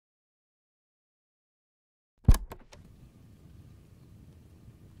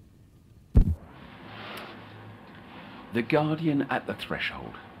The guardian at the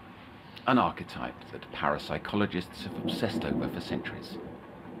threshold, an archetype that parapsychologists have obsessed over for centuries.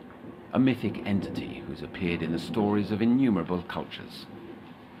 A mythic entity who's appeared in the stories of innumerable cultures.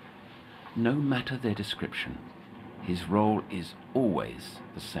 No matter their description, his role is always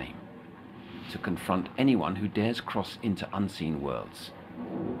the same: to confront anyone who dares cross into unseen worlds.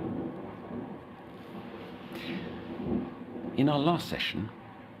 In our last session,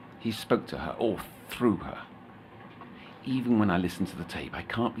 he spoke to her, or through her. Even when I listen to the tape, I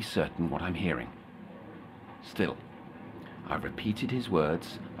can't be certain what I'm hearing. Still, I've repeated his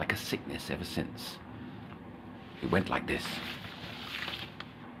words like a sickness ever since. It went like this: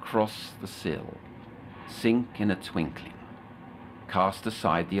 cross the sill, sink in a twinkling, cast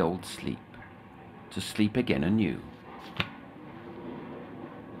aside the old sleep, to sleep again anew.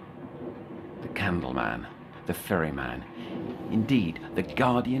 The candleman, the ferryman, indeed the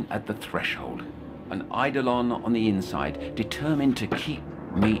guardian at the threshold, an eidolon on the inside, determined to keep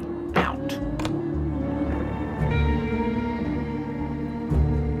me out.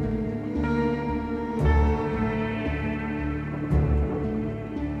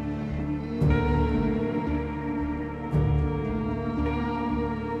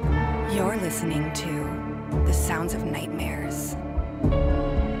 You're listening to The Sounds of Nightmares,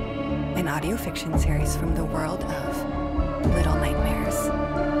 an audio fiction series from the world of Little Nightmares.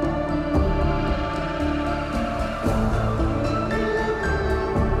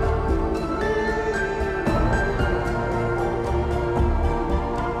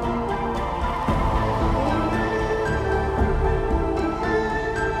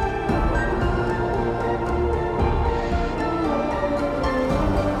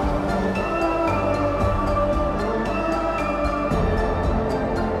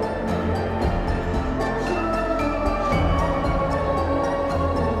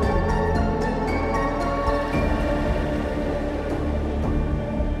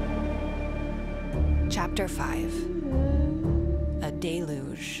 Chapter 5, A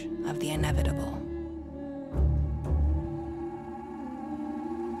Deluge of the Inevitable.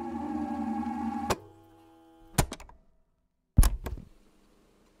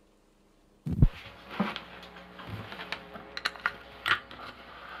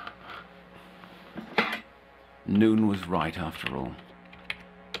 Noon was right after all.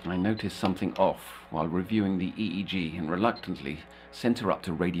 I noticed something off while reviewing the EEG and reluctantly sent her up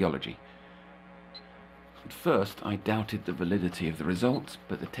to radiology. At first, I doubted the validity of the results,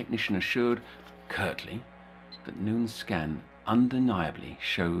 but the technician assured, curtly, that Noon's scan undeniably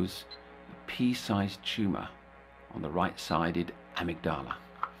shows a pea-sized tumor on the right-sided amygdala.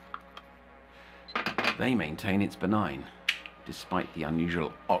 They maintain it's benign, despite the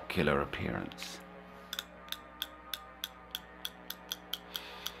unusual ocular appearance.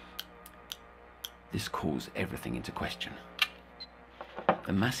 This calls everything into question.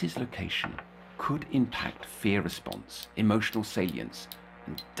 The mass's location could impact fear response, emotional salience,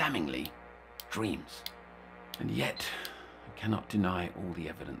 and damningly, dreams. And yet, I cannot deny all the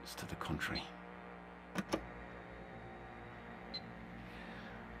evidence to the contrary.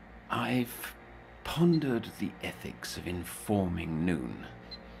 I've pondered the ethics of informing Noon.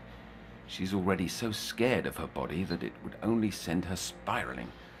 She's already so scared of her body that it would only send her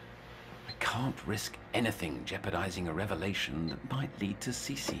spiraling. I can't risk anything jeopardizing a revelation that might lead to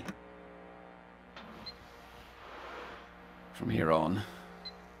Cece. From here on,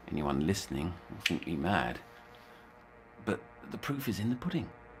 anyone listening will think me mad. But the proof is in the pudding.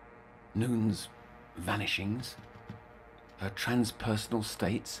 Noon's vanishings, her transpersonal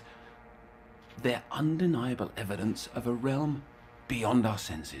states, they're undeniable evidence of a realm beyond our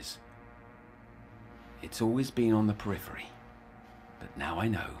senses. It's always been on the periphery, but now I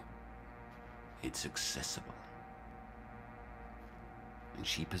know it's accessible. And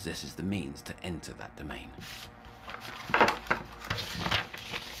she possesses the means to enter that domain.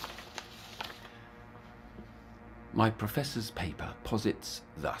 My professor's paper posits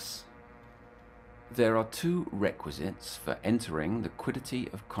thus: there are two requisites for entering the quiddity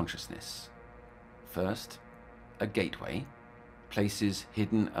of consciousness. First, a gateway, places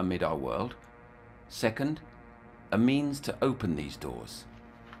hidden amid our world. Second, a means to open these doors.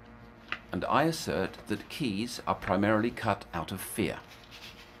 And I assert that keys are primarily cut out of fear.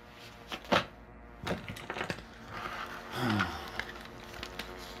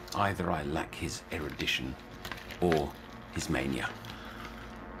 Either I lack his erudition or his mania.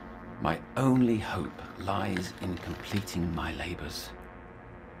 My only hope lies in completing my labors.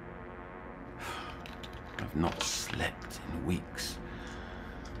 I've not slept in weeks.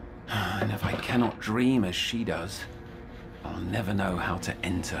 And if I cannot dream as she does, I'll never know how to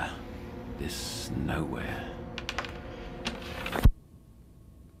enter this nowhere.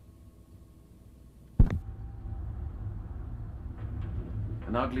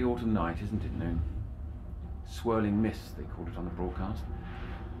 An ugly autumn night, isn't it, Noon? Swirling mist, they called it on the broadcast.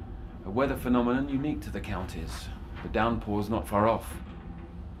 A weather phenomenon unique to the counties. The downpour's not far off.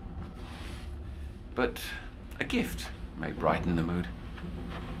 But a gift may brighten the mood.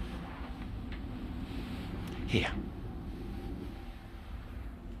 Here.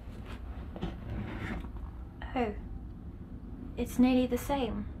 Oh. It's nearly the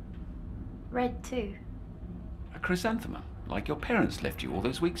same. Red too. A chrysanthemum, like your parents left you all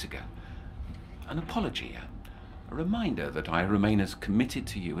those weeks ago. An apology, a reminder that I remain as committed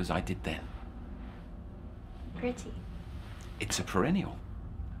to you as I did then. Pretty. It's a perennial,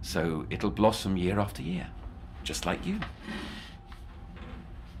 so it'll blossom year after year, just like you.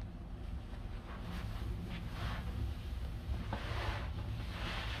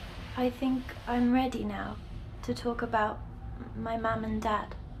 I think I'm ready now to talk about my mum and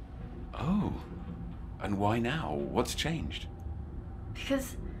dad. Oh, and why now? What's changed?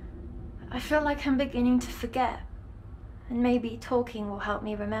 Because I feel like I'm beginning to forget, and maybe talking will help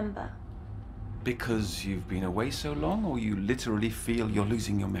me remember. Because you've been away so long, or you literally feel you're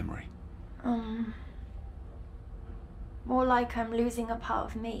losing your memory? More like I'm losing a part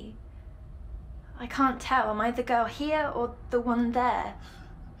of me. I can't tell, am I the girl here or the one there?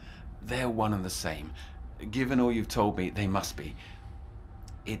 They're one and the same. Given all you've told me, they must be.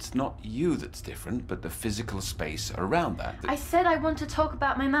 It's not you that's different, but the physical space around that. I said I want to talk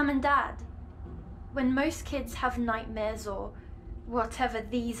about my mum and dad. When most kids have nightmares or whatever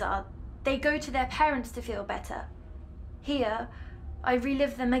these are, they go to their parents to feel better. Here, I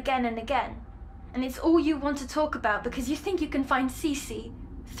relive them again and again. And it's all you want to talk about because you think you can find Cece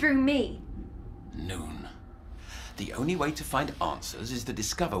through me. Noon. The only way to find answers is to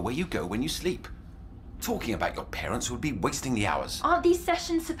discover where you go when you sleep. Talking about your parents would be wasting the hours. Aren't these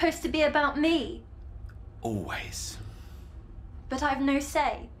sessions supposed to be about me? Always. But I've no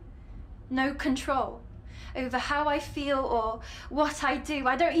say, no control over how I feel or what I do.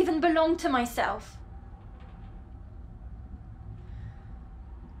 I don't even belong to myself.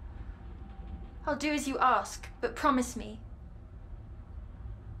 I'll do as you ask, but promise me.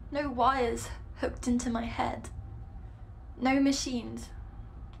 No wires hooked into my head. No machines.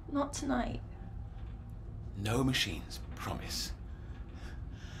 Not tonight. No machines, promise.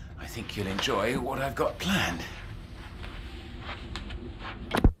 I think you'll enjoy what I've got planned.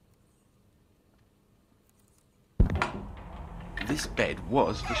 This bed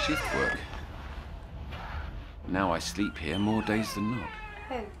was for shift work. Now I sleep here more days than not.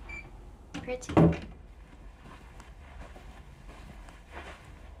 Oh, pretty.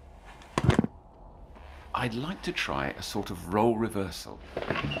 I'd like to try a sort of role reversal.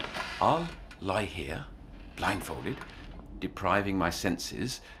 I'll lie here, blindfolded, depriving my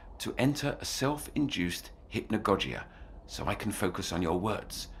senses to enter a self-induced hypnagogia so I can focus on your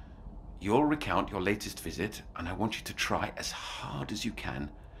words. You'll recount your latest visit, and I want you to try as hard as you can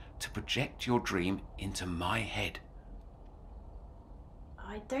to project your dream into my head.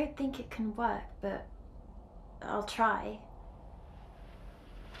 I don't think it can work, but I'll try.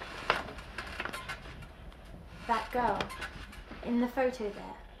 That girl in the photo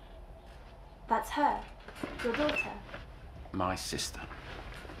there, that's her, your daughter. My sister.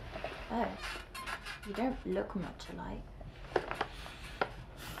 Oh, you don't look much alike.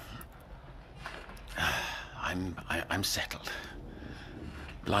 I'm settled.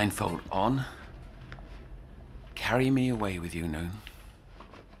 Blindfold on. Carry me away with you, Noon.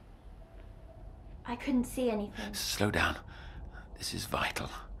 I couldn't see anything. Slow down. This is vital.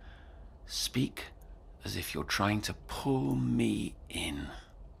 Speak as if you're trying to pull me in.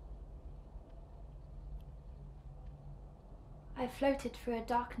 I floated through a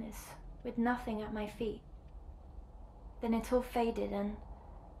darkness with nothing at my feet. Then it all faded and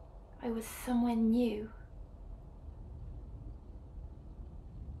I was somewhere new.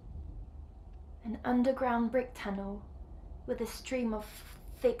 An underground brick tunnel with a stream of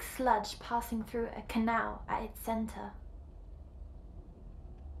thick sludge passing through a canal at its center.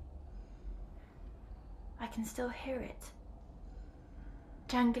 I can still hear it.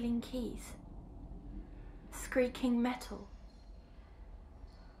 Jangling keys. Squeaking metal.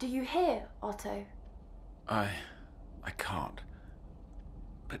 Do you hear, Otto? I can't.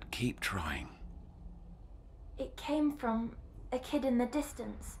 But keep trying. It came from a kid in the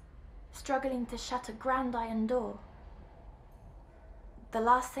distance, struggling to shut a grand iron door. The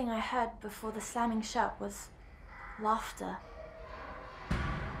last thing I heard before the slamming shut was laughter.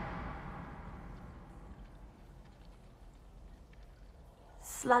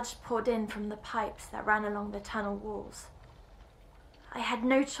 Sludge poured in from the pipes that ran along the tunnel walls. I had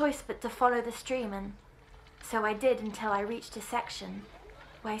no choice but to follow the stream, and so I did until I reached a section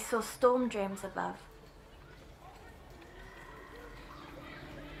I saw storm drains above.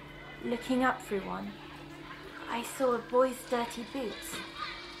 Looking up through one, I saw a boy's dirty boots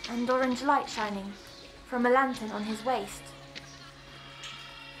and orange light shining from a lantern on his waist.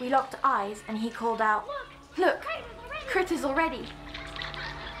 We locked eyes and he called out, "Look, critters already!"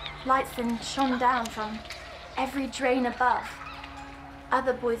 Lights then shone down from every drain above,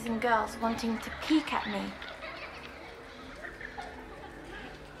 other boys and girls wanting to peek at me.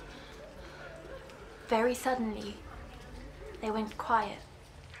 Very suddenly, they went quiet.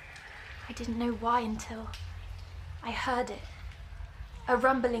 I didn't know why until I heard it, a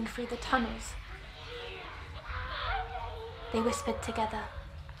rumbling through the tunnels. They whispered together,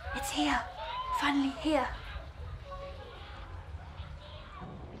 "It's here, finally here."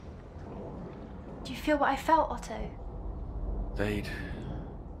 Do you feel what I felt, Otto? They'd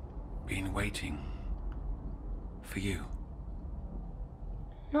been waiting for you.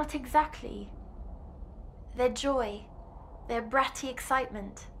 Not exactly. Their joy, their bratty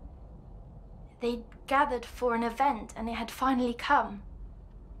excitement. They'd gathered for an event and it had finally come.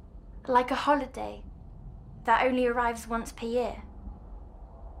 Like a holiday that only arrives once per year.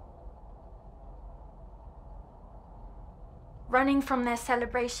 Running from their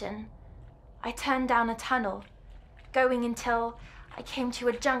celebration, I turned down a tunnel, going until I came to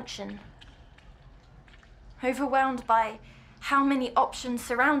a junction. Overwhelmed by how many options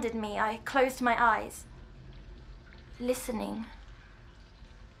surrounded me, I closed my eyes, listening.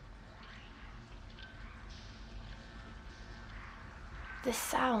 The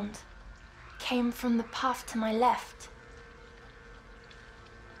sound came from the path to my left.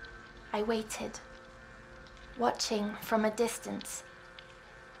 I waited, watching from a distance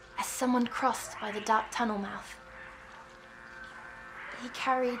as someone crossed by the dark tunnel mouth. He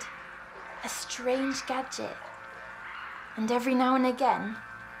carried a strange gadget, and every now and again,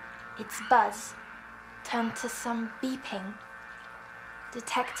 its buzz turned to some beeping,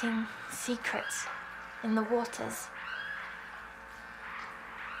 detecting secrets in the waters.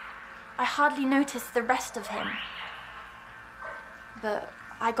 I hardly noticed the rest of him, but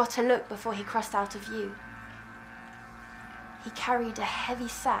I got a look before he crossed out of view. He carried a heavy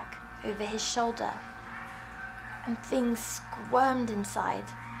sack over his shoulder, and things squirmed inside.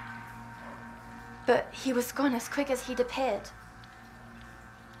 But he was gone as quick as he'd appeared.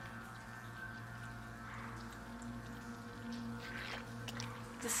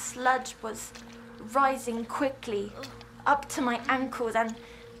 The sludge was rising quickly, up to my ankles, and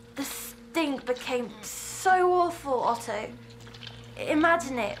the stink became so awful, Otto.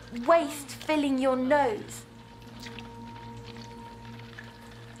 Imagine it, waste filling your nose.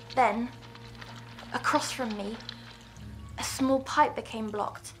 Then, across from me, a small pipe became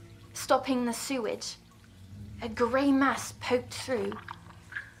blocked, stopping the sewage. A grey mass poked through,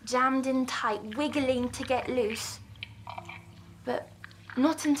 jammed in tight, wiggling to get loose. But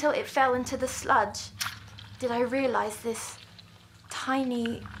not until it fell into the sludge did I realize this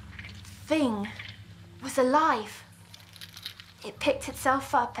tiny thing was alive. It picked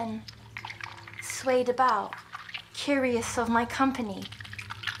itself up and swayed about, curious of my company.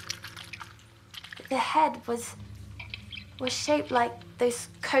 The head was shaped like those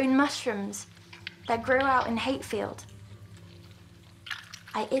cone mushrooms that grow out in Hatefield.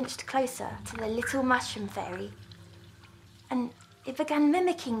 I inched closer to the little mushroom fairy, and it began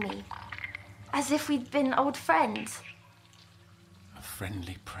mimicking me, as if we'd been old friends. A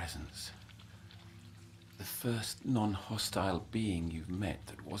friendly presence. The first non-hostile being you've met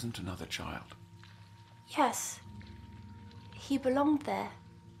that wasn't another child. Yes, he belonged there,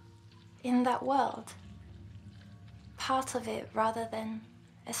 in that world. Part of it rather than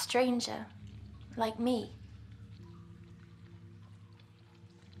a stranger, like me.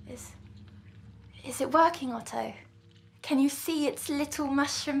 Is it working, Otto? Can you see its little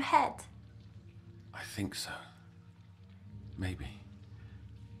mushroom head? I think so. Maybe.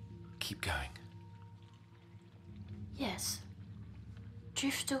 Keep going. Yes.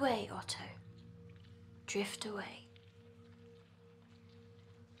 Drift away, Otto. Drift away.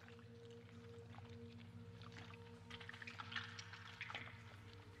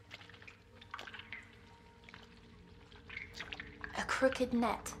 A crooked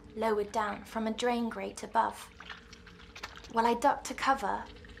net lowered down from a drain grate above. While I ducked to cover,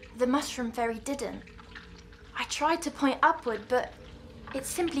 the mushroom fairy didn't. I tried to point upward, but it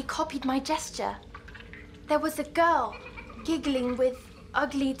simply copied my gesture. There was a girl, giggling with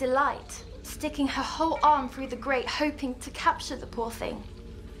ugly delight, sticking her whole arm through the grate, hoping to capture the poor thing.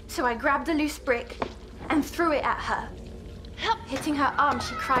 So I grabbed a loose brick and threw it at her. Hitting her arm,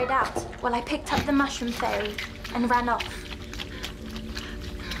 she cried out, while I picked up the mushroom fairy and ran off.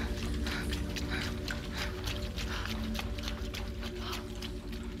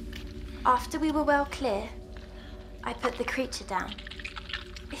 After we were well clear, I put the creature down.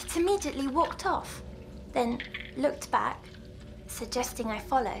 It immediately walked off, then looked back, suggesting I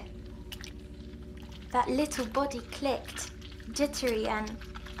follow. That little body clicked, jittery and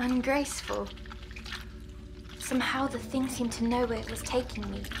ungraceful. Somehow the thing seemed to know where it was taking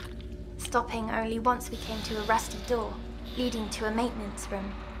me, stopping only once we came to a rusty door leading to a maintenance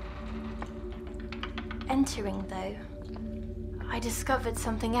room. Entering, though, I discovered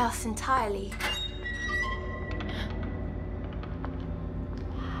something else entirely.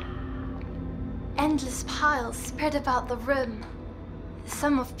 Endless piles spread about the room,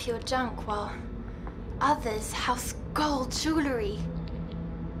 some of pure junk, while others house gold jewelry.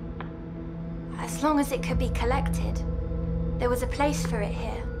 As long as it could be collected, there was a place for it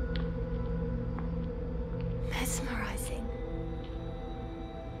here. Mesmerizing.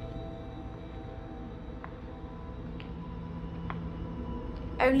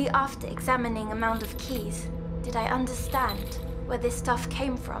 Only after examining a mound of keys did I understand where this stuff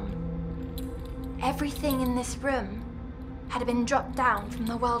came from. Everything in this room had been dropped down from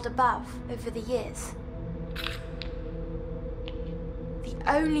the world above over the years. The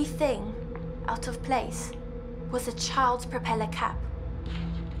only thing out of place was a child's propeller cap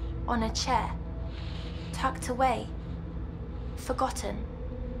on a chair, tucked away, forgotten.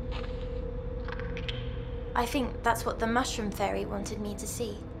 I think that's what the mushroom fairy wanted me to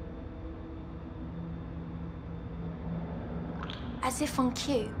see. As if on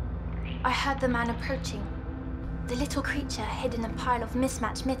cue, I heard the man approaching. The little creature hid in a pile of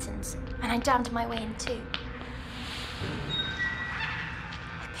mismatched mittens, and I jammed my way in too.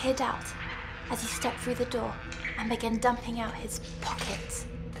 I peered out as he stepped through the door and began dumping out his pockets.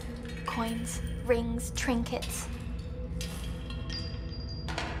 Coins, rings, trinkets.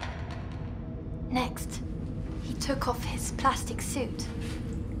 Next, he took off his plastic suit,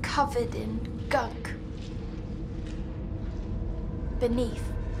 covered in gunk. Beneath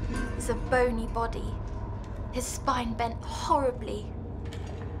was a bony body, his spine bent horribly.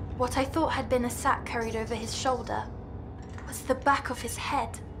 What I thought had been a sack carried over his shoulder was the back of his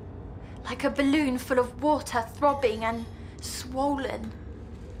head, like a balloon full of water, throbbing and swollen.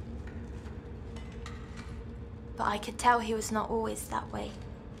 But I could tell he was not always that way.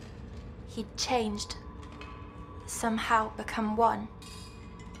 He'd changed, somehow become one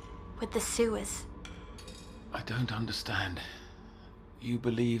with the sewers. I don't understand. You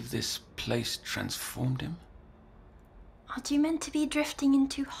believe this place transformed him? Aren't you meant to be drifting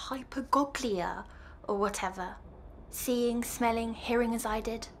into hypergoglia or whatever? Seeing, smelling, hearing as I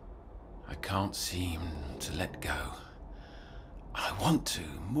did? I can't seem to let go. I want to,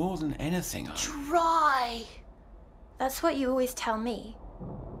 more than anything. Try! That's what you always tell me.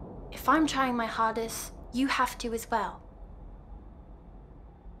 If I'm trying my hardest, you have to as well.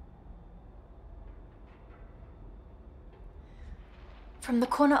 From the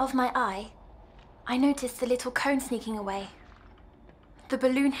corner of my eye, I noticed the little cone sneaking away. The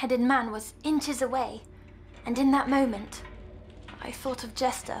balloon-headed man was inches away, and in that moment, I thought of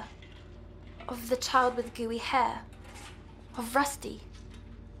Jester, of the child with gooey hair, of Rusty.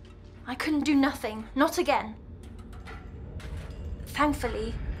 I couldn't do nothing, not again.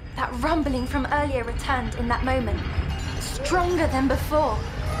 Thankfully, that rumbling from earlier returned in that moment, stronger than before.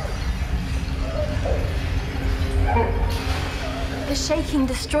 The shaking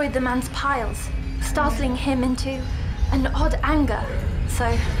destroyed the man's piles, startling him into an odd anger. So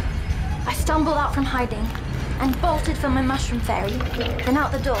I stumbled out from hiding and bolted for my mushroom fairy, then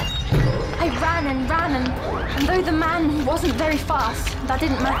out the door. I ran, and though the man wasn't very fast, that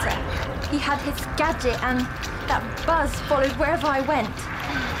didn't matter. He had his gadget, and that buzz followed wherever I went.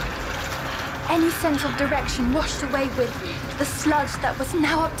 Any sense of direction washed away with the sludge that was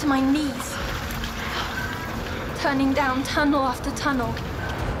now up to my knees. Turning down tunnel after tunnel,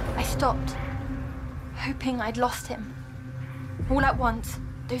 I stopped, hoping I'd lost him. All at once,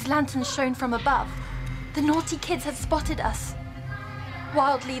 those lanterns shone from above. The naughty kids had spotted us.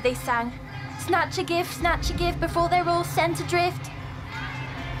 Wildly they sang, snatch a gift, before they're all sent adrift.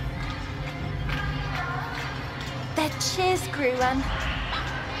 Their cheers grew, and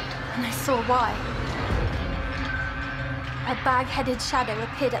I saw why. A bag-headed shadow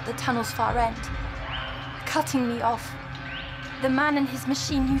appeared at the tunnel's far end, cutting me off. The man and his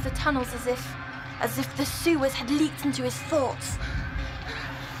machine knew the tunnels as if the sewers had leaked into his thoughts.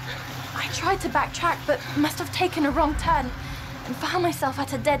 I tried to backtrack, but must have taken a wrong turn and found myself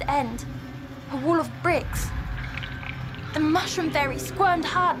at a dead end, a wall of bricks. The mushroom fairy squirmed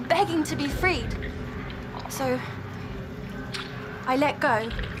hard, begging to be freed. So I let go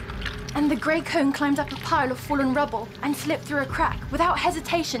And the grey cone climbed up a pile of fallen rubble and slipped through a crack without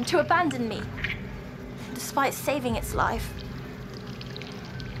hesitation to abandon me, despite saving its life.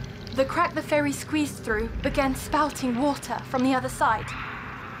 The crack the ferry squeezed through began spouting water from the other side.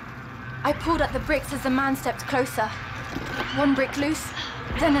 I pulled at the bricks as the man stepped closer. One brick loose,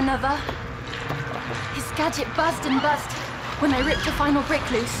 then another. His gadget buzzed and buzzed when I ripped the final brick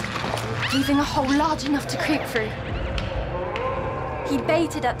loose, leaving a hole large enough to creep through. He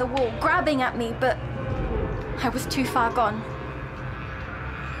baited at the wall, grabbing at me, but I was too far gone.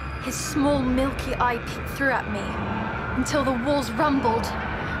 His small, milky eye peeked through at me until the walls rumbled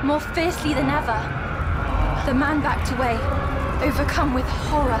more fiercely than ever. The man backed away, overcome with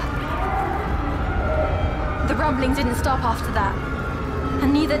horror. The rumbling didn't stop after that,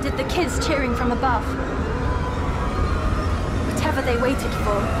 and neither did the kids cheering from above. Whatever they waited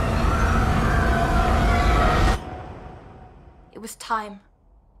for, it was time.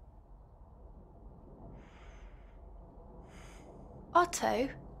 Otto,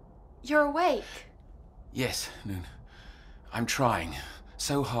 you're awake. Yes, Noon. I'm trying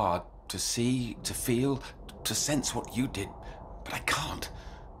so hard to see, to feel, to sense what you did, but I can't.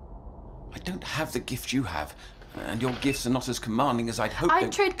 I don't have the gift you have, and your gifts are not as commanding as I'd hoped.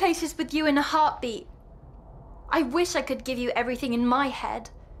 I'd trade places with you in a heartbeat. I wish I could give you everything in my head.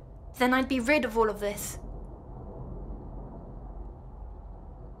 Then I'd be rid of all of this.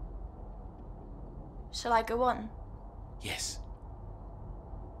 Shall I go on? Yes.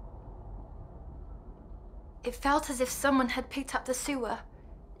 It felt as if someone had picked up the sewer,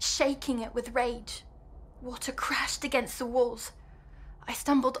 shaking it with rage. Water crashed against the walls. I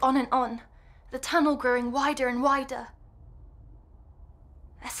stumbled on and on, the tunnel growing wider and wider.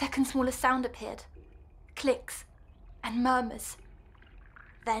 A second smaller sound appeared. Clicks and murmurs.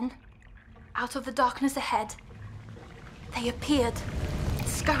 Then, out of the darkness ahead, they appeared,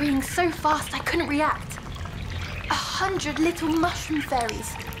 scurrying so fast I couldn't react. 100 little mushroom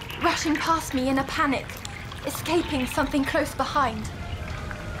fairies, rushing past me in a panic, escaping something close behind.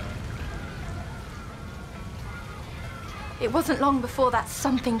 It wasn't long before that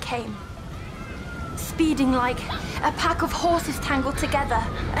something came. Speeding like a pack of horses tangled together,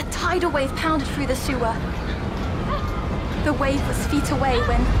 a tidal wave pounded through the sewer. The wave was feet away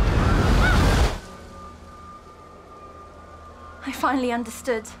when I finally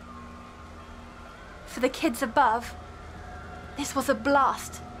understood. For the kids above, this was a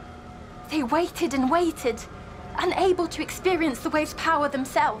blast. They waited and waited, unable to experience the wave's power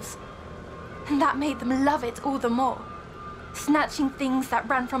themselves. And that made them love it all the more. Snatching things that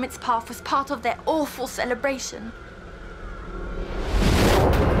ran from its path was part of their awful celebration.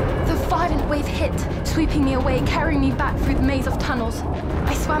 The violent wave hit, sweeping me away, carrying me back through the maze of tunnels.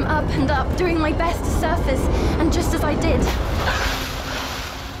 I swam up and up, doing my best to surface, and just as I did,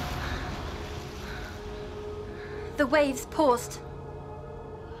 the waves paused.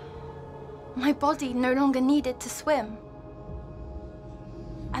 My body no longer needed to swim.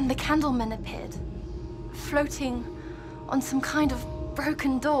 And the candleman appeared, floating on some kind of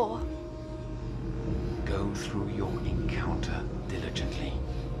broken door. Go through your encounter diligently.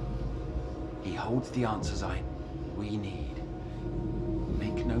 He holds the answers we need.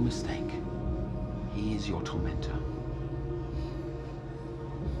 Make no mistake. He is your tormentor.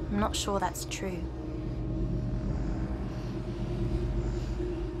 I'm not sure that's true.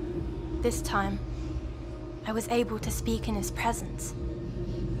 This time, I was able to speak in his presence.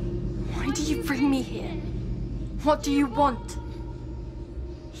 Why do you bring me here? What do you want?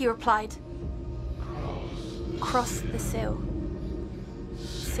 He replied. Cross the sill.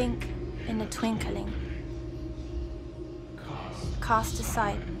 Sink in a twinkling. Cast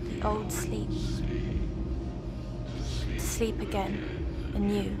aside the old sleep. To sleep again,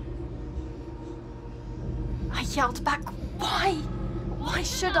 anew. I yelled back, why? Why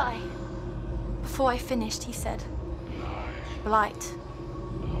should I? Before I finished, he said, blight,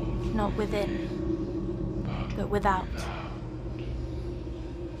 not within, but without.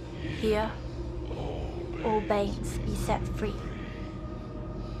 Here, all banes be set free.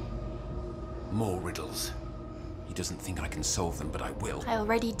 More riddles. He doesn't think I can solve them, but I will. I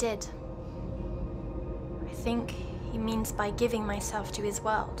already did. I think he means by giving myself to his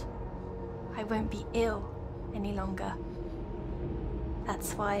world, I won't be ill any longer.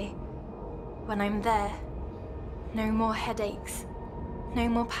 That's why, when I'm there, no more headaches, no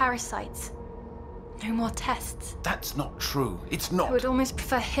more parasites, no more tests. That's not true. It's not. I would almost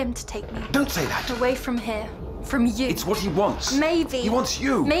prefer him to take me. Don't say that. Away from here. From you. It's what he wants. Maybe. He wants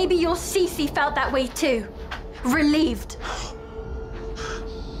you. Maybe your Cece felt that way too. Relieved.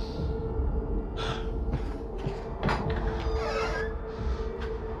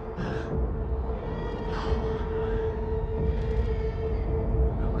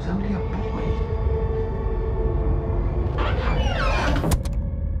 only a boy.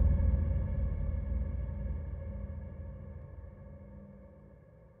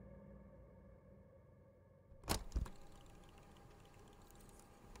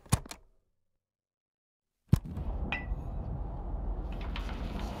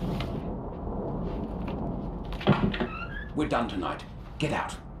 We're done tonight. Get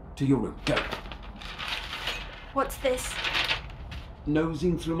out. To your room. Go. What's this?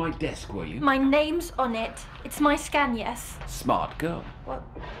 Nosing through my desk, were you? My name's on it. It's my scan, yes. Smart girl. What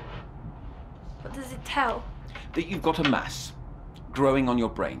does it tell? That you've got a mass growing on your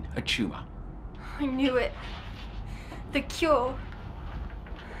brain, a tumor. I knew it. The cure.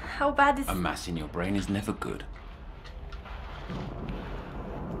 How bad is A mass in your brain is never good.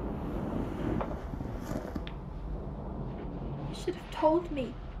 You should have told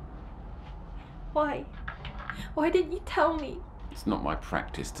me. Why? Why didn't you tell me? It's not my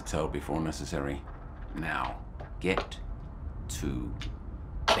practice to tell before necessary. Now, get to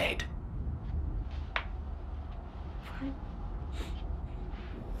bed. Fine.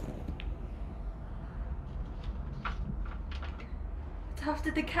 But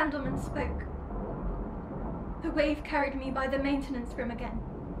after the candleman spoke, the wave carried me by the maintenance room again.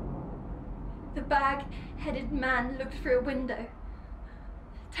 The bag-headed man looked through a window,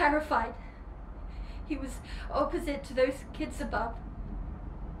 terrified. He was opposite to those kids above.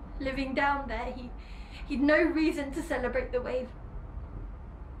 Living down there, he'd no reason to celebrate the wave.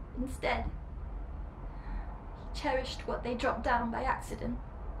 Instead, he cherished what they dropped down by accident.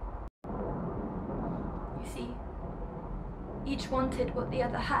 You see, each wanted what the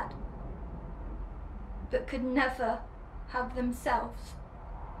other had, but could never have themselves.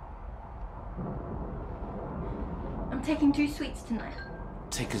 I'm taking 2 sweets tonight.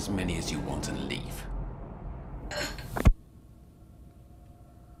 Take as many as you want and leave.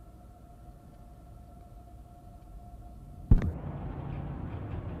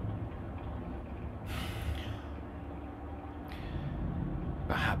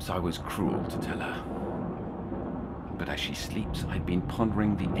 Perhaps I was cruel to tell her. But as she sleeps, I've been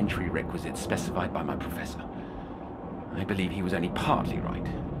pondering the entry requisites specified by my professor. I believe he was only partly right.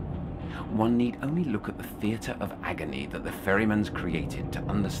 One need only look at the theatre of agony that the ferryman's created to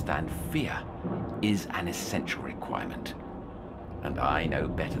understand fear is an essential requirement. And I know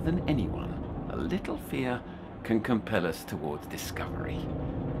better than anyone, a little fear can compel us towards discovery.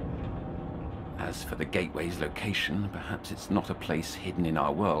 As for the gateway's location, perhaps it's not a place hidden in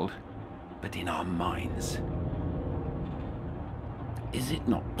our world, but in our minds. Is it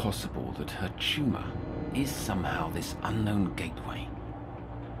not possible that her tumor is somehow this unknown gateway?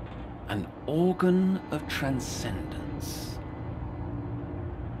 An organ of transcendence.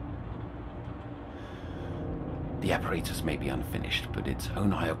 The apparatus may be unfinished, but its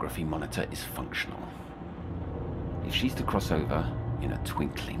oneiography monitor is functional. If she's to cross over in a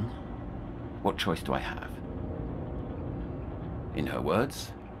twinkling, what choice do I have? In her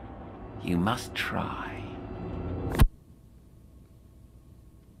words, you must try.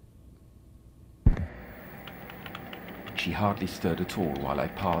 She hardly stirred at all while I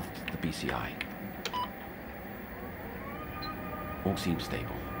pathed the BCI. All seems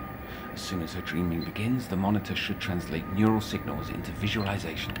stable. As soon as her dreaming begins, the monitor should translate neural signals into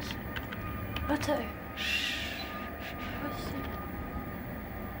visualizations. Otto. Shh.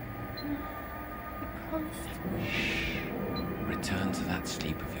 You promised. Return to that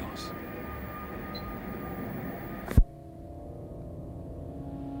sleep of yours.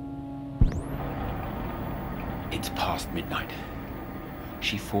 It's past midnight.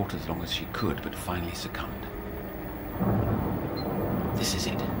 She fought as long as she could, but finally succumbed. This is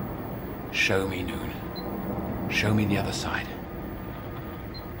it. Show me, Noon. Show me the other side.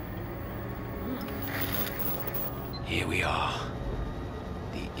 Here we are.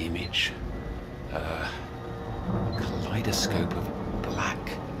 The image. A kaleidoscope of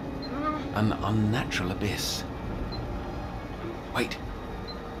black. An unnatural abyss. Wait.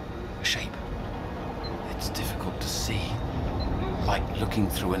 A shape. It's difficult to see. Like looking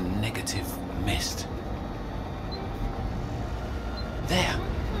through a negative mist. There.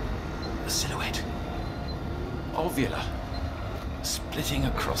 A silhouette. Ovular. Splitting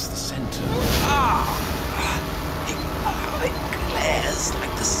across the center. It glares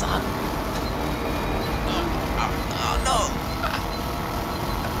like the sun. Oh no! A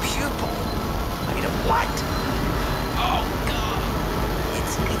pupil made of light. Oh God!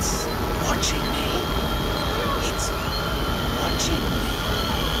 It's watching me. It's watching me.